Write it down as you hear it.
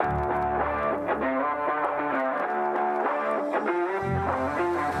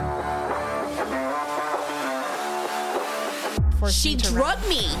forced me to run. She drugged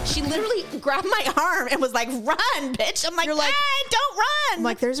me. She literally grabbed my arm and was like, run, bitch. I'm like, You're like, I don't run. I'm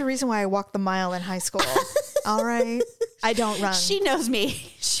like, there's a reason why I walked the mile in high school. All right. I don't run. She knows me.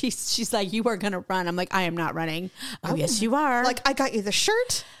 She's like, you are going to run. I'm like, I am not running. Oh, yes, you are. Like, I got you the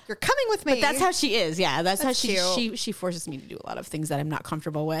shirt. You're coming with me. But that's how she is. Yeah, that's how cute. she forces me to do a lot of things that I'm not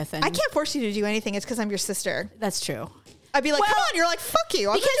comfortable with. And I can't force you to do anything. It's because I'm your sister. That's true. I'd be like, Well, come on. You're like, fuck you.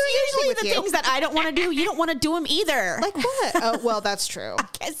 I'm Because not doing usually anything the with you. things that I don't want to do, you don't want to do them either. Like what? Oh, well, that's true. I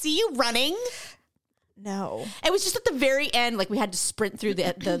can't see you running. No. It was just at the very end, like we had to sprint through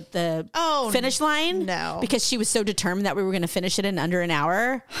the finish line. No. Because she was so determined that we were going to finish it in under an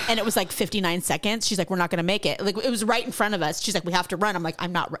hour. And it was like 59 seconds. She's like, we're not going to make it. Like, it was right in front of us. She's like, we have to run. I'm like,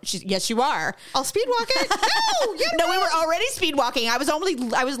 I'm not. She's, yes, you are. I'll speed walk it. No, you No, we were already speed walking. I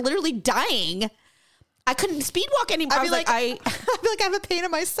was literally dying. I couldn't speed walk anymore. I'd be like, I I'd be like, I have a pain in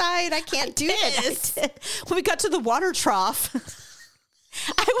my side. I can't do this. When we got to the water trough,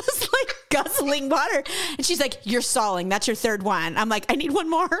 I was like guzzling water. And she's like, you're stalling. That's your third one. I'm like, I need one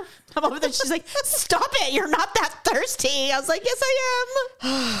more. I'm over there. She's like, stop it. You're not that thirsty. I was like, yes, I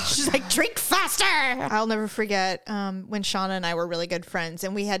am. She's like, drink faster. I'll never forget when Shauna and I were really good friends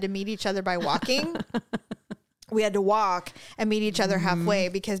and we had to meet each other by walking. We had to walk and meet each other halfway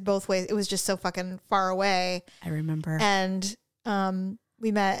because both ways, it was just so fucking far away. I remember. And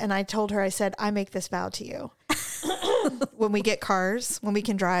we met and I told her, I said, I make this vow to you. When we get cars, when we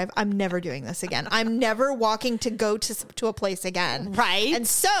can drive, I'm never doing this again. I'm never walking to go to a place again. Right. And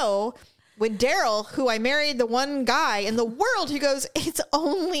so when Daryl, who I married, the one guy in the world who goes, it's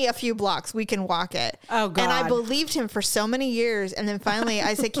only a few blocks, we can walk it. Oh, God. And I believed him for so many years. And then finally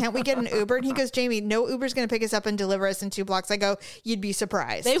I said, can't we get an Uber? And he goes, Jamie, no Uber's going to pick us up and deliver us in 2 blocks. I go, you'd be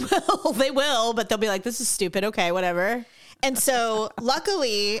surprised. They will, but they'll be like, this is stupid. Okay, whatever. And so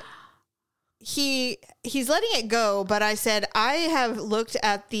luckily he's letting it go. But I said, I have looked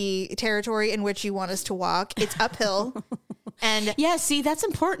at the territory in which you want us to walk. It's uphill. And yeah, see, that's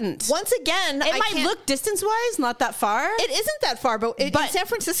important. once again, It might look distance-wise not that far. It isn't that far, but in San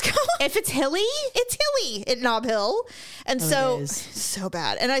Francisco, if it's hilly, it's hilly at Nob Hill. And it so, is. so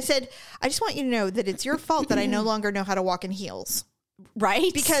bad. And I said, I just want you to know that it's your fault that I no longer know how to walk in heels.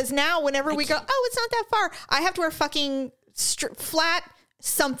 right? Because now whenever we go, oh, it's not that far, I have to wear fucking flat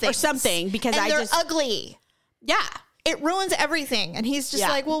something. Or something, because and I they're just... ugly. Yeah. It ruins everything. And he's just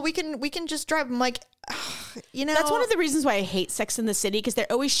like, well, we can just drive. I'm like, you know. That's one of the reasons why I hate Sex in the City, because they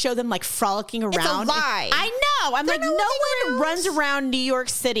always show them like frolicking around. It's a lie. I know. I'm They're like, not no one walking runs around New York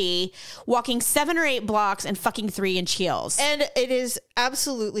City walking 7 or 8 blocks and fucking 3-inch heels. And it is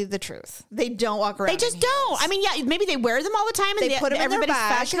absolutely the truth. They don't walk around. They just in don't. heels. I mean, yeah, maybe they wear them all the time and They put them in their everybody's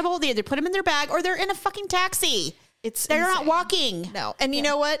bag. fashionable. They either put them in their bag or they're in a fucking taxi. They're not insane. walking. No. And you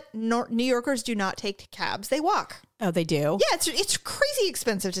know what? New Yorkers do not take cabs. They walk. Oh, they do? Yeah, it's crazy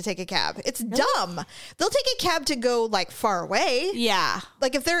expensive to take a cab. It's dumb. They'll take a cab to go like far away. Yeah.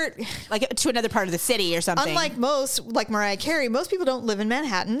 Like if they're Like to another part of the city or something. unlike most, like Mariah Carey, most people don't live in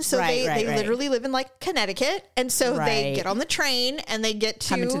Manhattan. So Right, they right. literally live in like Connecticut. And so they Right. get on the train and they get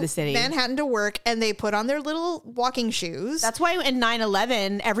Come into the city. Manhattan to work and they put on their little walking shoes. That's why in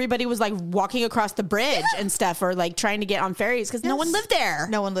 9/11, everybody was like walking across the bridge and stuff, or like trying to get on ferries because no one lived there.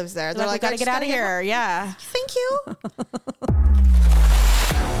 No one lives there. They're like, we gotta "I just get out of gotta here. Yeah. home." Thank you.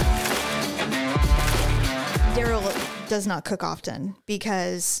 Daryl does not cook often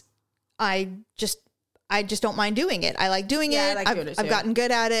because I just don't mind doing it. I like doing Yeah, I it. like doing it I've too. gotten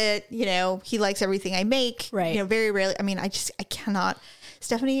good at it. You know, he likes everything I make. Right. You know, very rarely. I mean, I cannot.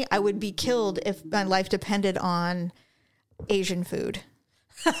 Stephanie, I would be killed if my life depended on Asian food.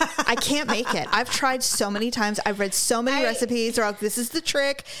 I can't make it. I've tried so many times. I've read so many recipes. They're like, this is the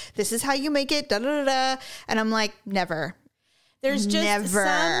trick. This is how you make it. Da da da da. And I'm like, never. There's just Never.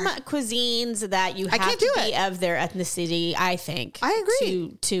 some cuisines that you have can't to do be it. of their ethnicity, I think. I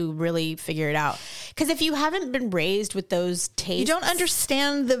agree. To really figure it out. Because if you haven't been raised with those tastes, You don't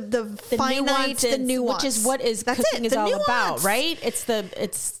understand the finite, the nuance. which is what That's cooking it, is the all nuance. about, right? It's those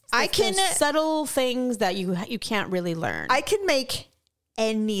subtle things that you can't really learn. I can make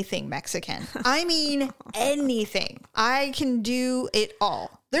anything Mexican. I mean, anything. I can do it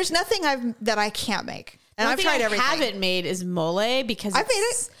all. There's nothing that I can't make. And I've tried everything. I haven't made is mole because I've made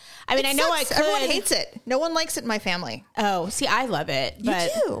it. I mean, It I know sucks. I could. Everyone hates it. No one likes it in my family. Oh, see, I love it. You But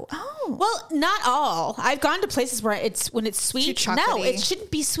do? Oh. well, not all. I've gone to places where when it's sweet. Too No, chocolatey. it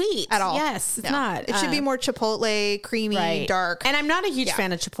shouldn't be sweet At all. Yes, it's No. not. It should be more Chipotle, creamy, dark. And I'm not a huge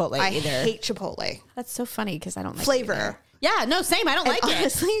fan of Chipotle I either. hate Chipotle. That's so funny because I don't like it Flavor. either. Yeah, no, same. I don't like it.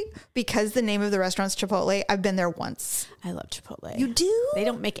 Honestly, because the name of the restaurant's Chipotle, I've been there once. I love Chipotle. You do? They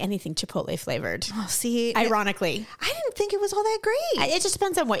don't make anything Chipotle flavored. Oh, see, Ironically. I didn't think it was all that great. It just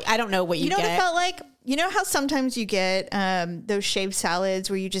depends on what, I don't know what you know get. what it felt like? You know how sometimes you get those shaved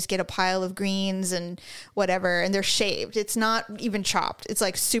salads where you just get a pile of greens and whatever, and they're shaved. It's not even chopped. It's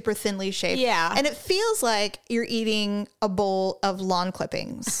like super thinly shaved. Yeah. And it feels like you're eating a bowl of lawn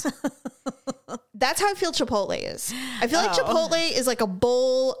clippings. That's how I feel Chipotle is. I feel like Chipotle is like a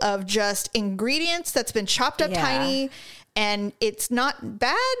bowl of just ingredients that's been chopped up tiny. And it's not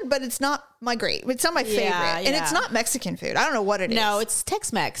bad, but it's not my great. It's not my favorite. And it's not Mexican food. I don't know what it is. No, it's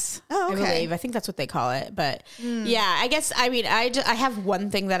Tex-Mex. Oh, okay. I believe. I think that's what they call it. But yeah, I guess, I mean, I have one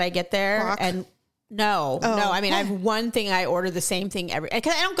thing that I get there. Guac? And no. I mean, I have one thing I order the same thing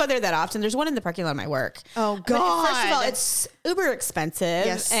because I don't go there that often. There's one in the parking lot of my work. Oh, But God. first of all, it's uber expensive.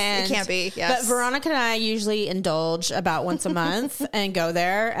 Yes, and, it can't be. Yes. But Veronica and I usually indulge about once a month and go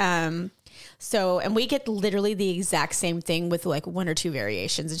there. And we get literally the exact same thing with like one or two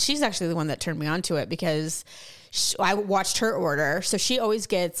variations. And she's actually the one that turned me on to it because I watched her order. So she always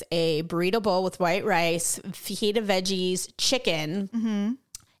gets a burrito bowl with white rice, fajita veggies, chicken,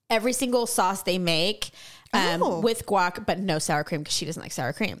 every single sauce they make with guac, but no sour cream because she doesn't like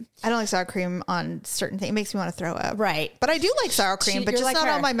sour cream. I don't like sour cream on certain things. It makes me want to throw up. Right. But I do like sour cream, but you're just like not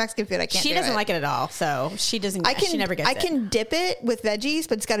her. on my Mexican food. I can't She do doesn't it. like it at all. So she doesn't, she never gets it. I can dip it with veggies,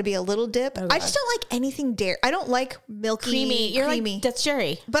 but it's got to be a little dip. I just don't like anything dairy. I don't like milky, creamy. You're creamy. like, that's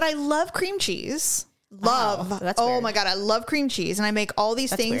Jerry. But I love cream cheese. Love. that's oh weird. my God. I love cream cheese. And I make all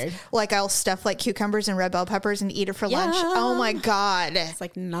these things. weird. Like I'll stuff like cucumbers and red bell peppers and eat it for lunch. Oh my God. It's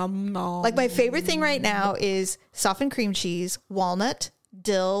like nom nom. Like my favorite thing right now is softened cream cheese, walnut,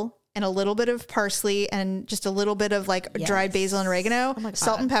 dill, and a little bit of parsley and just a little bit of like dried basil and oregano,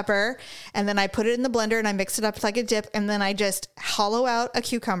 salt and pepper. And then I put it in the blender and I mix it up like a dip. And then I just hollow out a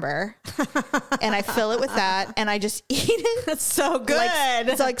cucumber and I fill it with that and I just eat it. That's so good.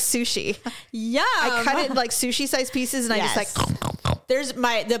 It's like sushi. Yeah. I cut it in like sushi sized pieces and I just like... There's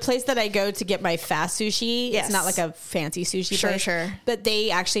the place that I go to get my fast sushi. Yes. It's not like a fancy sushi place. Sure. But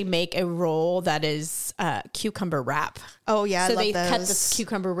they actually make a roll that is cucumber wrap. Oh yeah, so I love they those. cut the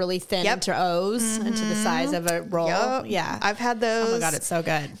cucumber really thin into O's into the size of a roll. Yep. Yeah, I've had those. Oh my God, it's so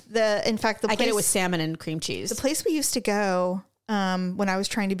good. In fact, I get it with salmon and cream cheese. The place we used to go when I was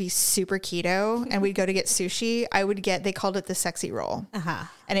trying to be super keto and we'd go to get sushi, they called it the sexy roll.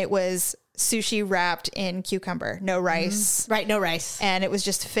 And it was sushi wrapped in cucumber, no rice. Right, no rice. And it was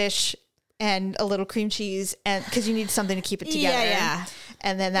just fish and a little cream cheese, and because you need something to keep it together. Yeah.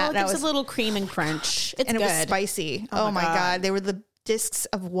 And then that was a little cream and crunch. It's and good. It was spicy. Oh my God. They were the discs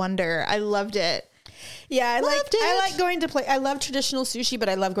of wonder. I loved it. Yeah, I Loved like going to I love traditional sushi, but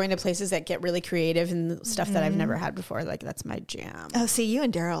I love going to places that get really creative and stuff that I've never had before. Like that's my jam. Oh, see, you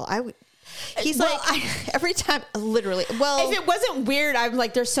and Daryl, he's Well, every time, literally. Well, if it wasn't weird, I'm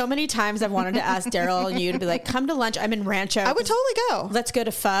like, there's so many times I've wanted to ask Daryl and you to be like, come to lunch. I'm in Rancho. I would totally go. Let's go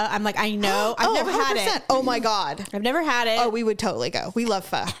to pho. I'm like, I know. I've never had it. Oh my God. I've never had it. Oh, we would totally go. We love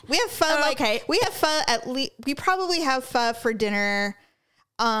pho. We have pho. Okay. We have pho at least. We probably have pho for dinner.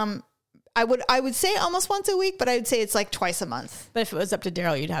 I would say almost once a week, but I would say it's like twice a month. But if it was up to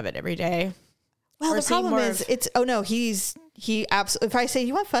Daryl, you'd have it every day. Well, Or the is he problem more is, of- he absolutely. If I say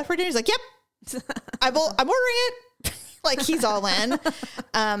you want pho for dinner, he's like, yep, I'm ordering it. Like he's all in.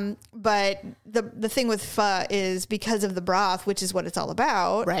 But the thing with pho is because of the broth, which is what it's all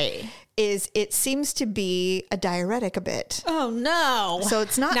about. Right. Is it seems to be a diuretic a bit. Oh no. So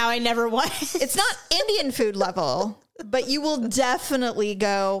it's not. Now I never want. It's not Indian food level, but you will definitely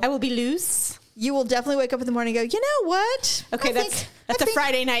go. I will be loose. You will definitely wake up in the morning and go, you know what? Okay, that's a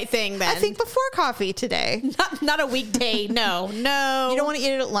Friday night thing then. I think before coffee today. Not a weekday. No. You don't want to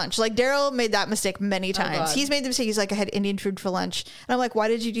eat it at lunch. Like Daryl made that mistake many times. God. He's made the mistake. He's like, I had Indian food for lunch. And I'm like, why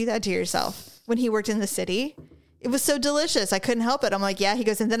did you do that to yourself? When he worked in the city, it was so delicious. I couldn't help it. I'm like, yeah. He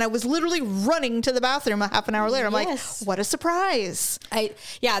goes, and then I was literally running to the bathroom a half an hour later. I'm like, what a surprise.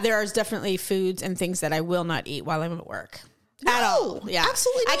 There are definitely foods and things that I will not eat while I'm at work. No, at all. Yeah.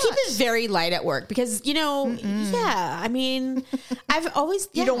 Absolutely not. I keep it very light at work because, I mean, I've always...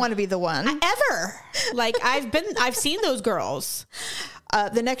 You don't want to be the one. Ever. Like, I've seen those girls.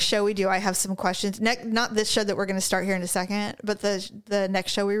 The next show we do, I have some questions. Not this show that we're going to start here in a second, but the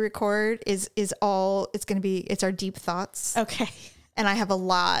next show we record is all, it's our deep thoughts. Okay. And I have a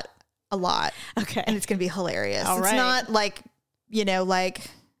lot. Okay. And it's going to be hilarious. All it's right. not like,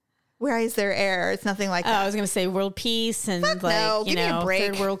 where is there air? It's nothing like that. I was going to say world peace and no, give me a break.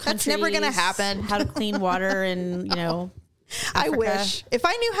 third world That's countries. never gonna happen. How to clean water and, I Africa. wish. If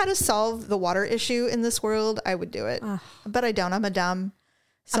I knew how to solve the water issue in this world, I would do it. But I don't. I'm a dumb.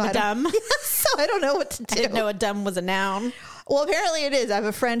 So I'm a dumb. So I don't know what to do. I didn't know a dumb was a noun. Well, apparently it is. I have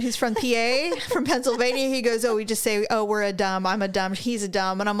a friend who's from PA, from Pennsylvania. He goes, we just say, we're a dumb. I'm a dumb. He's a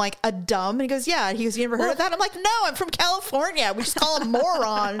dumb. And I'm like, a dumb? And he goes, yeah. And he goes, you ever heard of that? I'm like, no, I'm from California. We just call them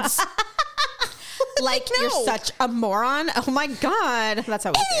morons. Like, no. you're such a moron. Oh my God. That's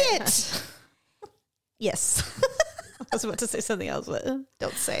how we say it. Idiot. Yes. I was about to say something else, but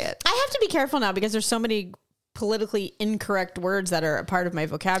Don't say it. I have to be careful now because there's so many politically incorrect words that are a part of my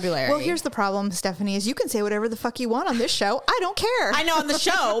vocabulary. Well, here's the problem, Stephanie, is you can say whatever the fuck you want on this show. I don't care. I know on the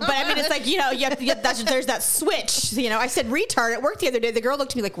show, but I mean, it's like, you have to get there's that switch. I said retard at work the other day. The girl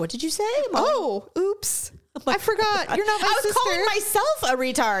looked at me like, what did you say? Oops. I forgot. You're not my I was sister. calling myself a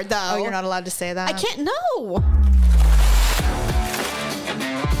retard, though. Oh, you're not allowed to say that. I can't know.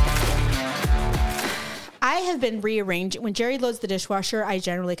 I have been rearranging. When Jerry loads the dishwasher, I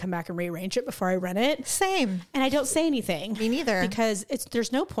generally come back and rearrange it before I run it. Same. And I don't say anything. Me neither. Because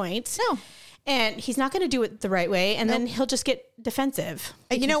there's no point. No. And he's not going to do it the right way. And then he'll just get defensive.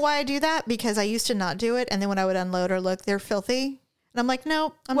 You know why I do that? Because I used to not do it. And then when I would unload or look, they're filthy. And I'm like,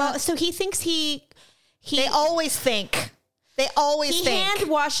 no, I'm not. So he thinks he They always think. They always he think. hand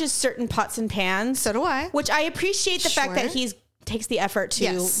washes certain pots and pans. So do I. Which I appreciate the fact that Sure. he takes the effort to,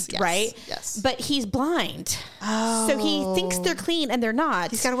 Yes, right? yes. But he's blind. Oh. So he thinks they're clean and they're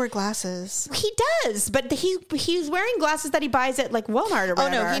not. He's got to wear glasses. He does, but he's wearing glasses that he buys at like Walmart or whatever. Oh,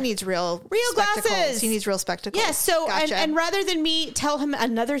 no, he needs real glasses. spectacles. He needs real spectacles. Yes, so, Gotcha. and rather than me tell him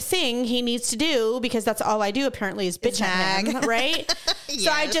another thing he needs to do, because that's all I do apparently is bitch at him, right?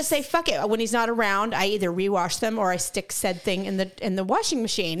 So I Yes. just say, fuck it. When he's not around, I either rewash them or I stick said thing in the washing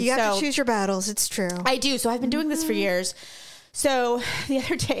machine. You have to choose your battles. It's true. I do. So I've been doing this for years. So the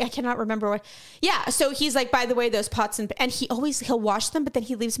other day, I cannot remember what. Yeah. So he's like, by the way, those pots and he'll wash them, but then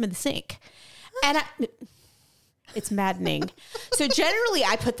he leaves them in the sink. And it's maddening. So generally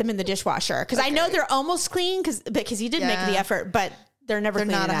I put them in the dishwasher because I know they're almost clean because he did make the effort, but they're never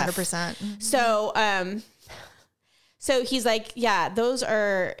clean not enough. 100%. So he's like, yeah, those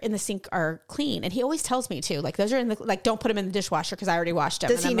are in the sink are clean. And he always tells me to, like, those are in the, like, don't put them in the dishwasher because I already washed them.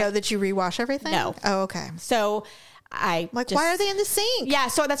 Does And he I'm know like, that you rewash everything? No. Oh, okay. So I Why are they in the sink? Yeah,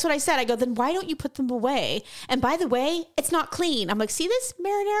 so that's what I said. I go, then why don't you put them away? And by the way, it's not clean. I'm like, see this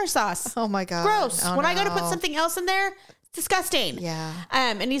marinara sauce? Oh my God. Gross. Oh, When I go to put no. something else in there, it's disgusting. Yeah.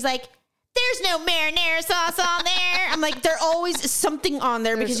 And he's like, there's no marinara sauce on there. I'm like, there always is something on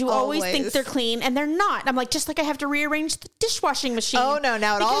there because you always think always. they're clean and they're not. I'm like, just like I have to rearrange the dishwashing machine. Oh, no,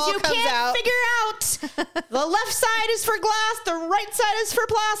 now it because all you comes can't out. figure out the left side is for glass, the right side is for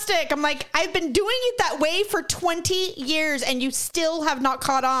plastic. I'm like, I've been doing it that way for 20 years and you still have not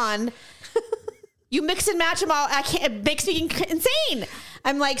caught on. You mix and match them all. It makes me insane.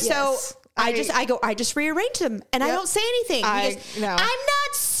 I'm like, Yes. so I just rearrange them and I Yep. don't say anything. He goes, no. I'm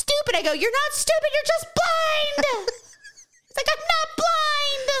not stupid. I go, you're not stupid. You're just blind. It's like, I'm not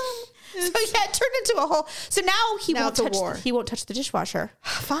blind. So yeah, it turned into a whole. So now he Now won't it's a touch. war. He won't touch the dishwasher.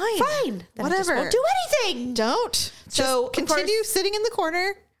 Fine. Fine. Then I just Whatever. won't do anything. Don't. So, Just of course- continue sitting in the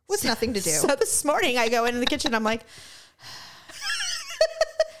corner with nothing to do. So this morning I go into the kitchen. I'm like,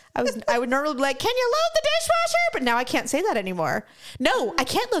 I would normally be like, can you load the dishwasher? But now I can't say that anymore. No, I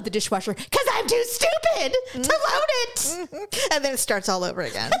can't load the dishwasher because I'm too stupid to load it. And then it starts all over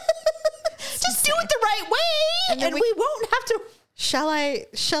again. Just do it the right way, then and we won't have to. Shall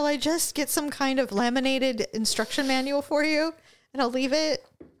I just get some kind of laminated instruction manual for you? And I'll leave it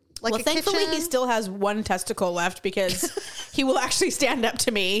like Well, a thankfully, kitchen? he still has one testicle left because he will actually stand up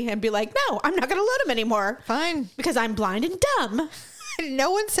to me and be like, no, I'm not going to load him anymore. Fine. Because I'm blind and dumb.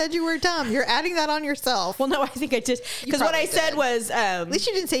 No one said you were dumb. You're adding that on yourself. Well, no, I think I did. Because what I probably said did. was... At least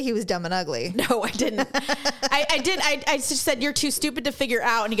you didn't say he was dumb and ugly. No, I didn't. I did. I just said, you're too stupid to figure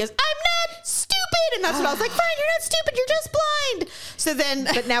out. And he goes, I'm not stupid. And that's what I was like, fine, you're not stupid. You're just blind. So then...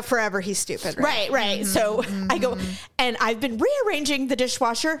 But now forever he's stupid, right? Right. So I go, and I've been rearranging the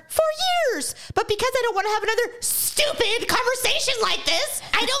dishwasher for years. But because I don't want to have another stupid conversation like this,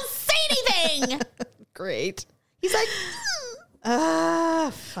 I don't say anything. Great. He's like,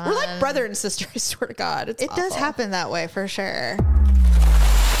 Fun. we're like brother and sister, I swear to God. It's It does awful. happen that way for sure.